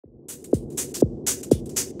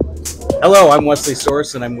Hello, I'm Wesley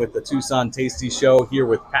Source, and I'm with the Tucson Tasty Show here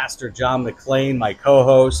with Pastor John McClain, my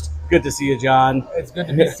co-host. Good to see you, John. It's good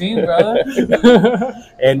to be seen, brother.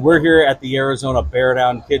 And we're here at the Arizona Bear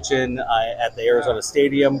Down Kitchen at the Arizona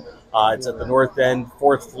Stadium. It's at the north end,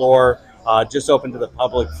 4th floor. Just open to the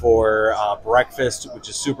public for breakfast, which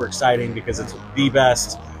is super exciting because it's the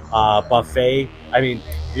best buffet. I mean,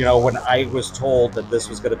 you know, when I was told that this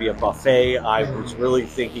was going to be a buffet, I was really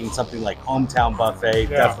thinking something like hometown buffet.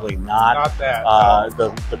 Yeah, definitely not. Not that.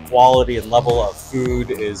 The quality and level of food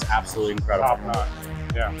is absolutely incredible. Top notch.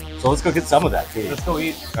 Yeah. So let's go get some of that food. Let's go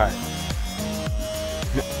eat. All right.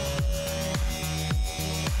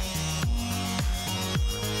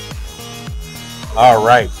 All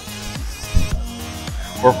right.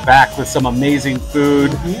 We're back with some amazing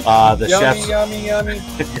food. The chefs, yummy.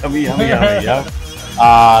 yummy. Yeah.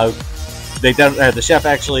 The chef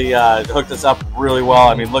actually hooked us up really well.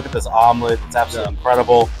 I mean, look at this omelet; it's absolutely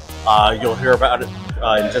incredible. You'll hear about it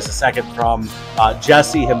in just a second from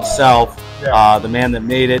Jesse himself, the man that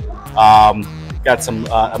made it. Got some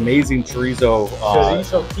amazing chorizo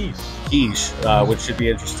quiche, which should be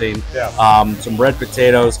interesting. Yeah. Some red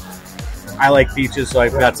potatoes. I like peaches, so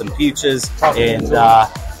I've got some peaches and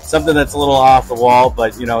something that's a little off the wall,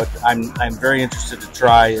 but you know, I'm very interested to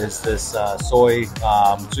try is this soy,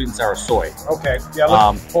 sweet and sour soy. Okay. Yeah, I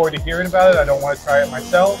look forward to hearing about it. I don't want to try it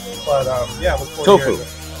myself, but yeah, look forward to hearing it.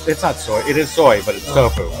 It's not soy. It is soy, but it's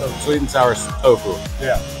tofu. Sweet and sour tofu.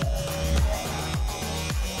 Yeah.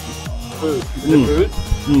 Food. Is it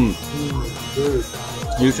food? Food.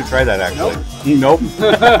 You should try that, actually. Nope.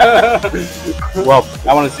 Well,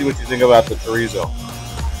 I want to see what you think about the chorizo.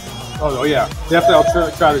 Oh yeah. Definitely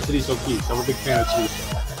I'll try the chorizo quiche. I'm a big fan of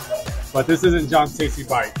chorizo. But this isn't John's Tasty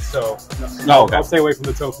Bite, so okay. I'll stay away from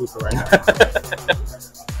the tofu for right now.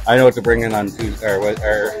 I know what to bring in on Tuesday or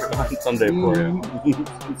on Sunday for you.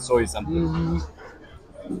 Soy something.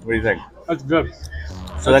 What do you think? That's good.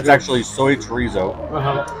 So that's actually soy chorizo.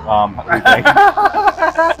 How do you think?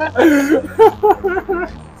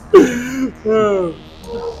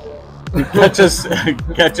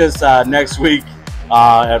 Catch us next week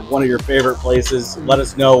at one of your favorite places. Let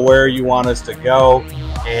us know where you want us to go.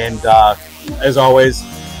 And as always,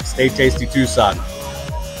 stay tasty, Tucson.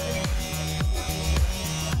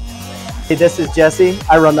 Hey, this is Jesse.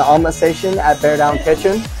 I run the omelet station at Bear Down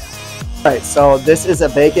Kitchen. All right, so this is a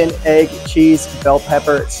bacon, egg, cheese, bell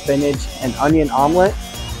pepper, spinach, and onion omelet.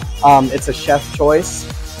 It's a chef choice,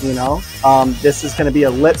 you know. This is gonna be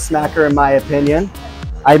a lip smacker in my opinion.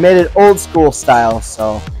 I made it old school style,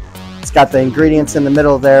 so it's got the ingredients in the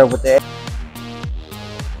middle there with the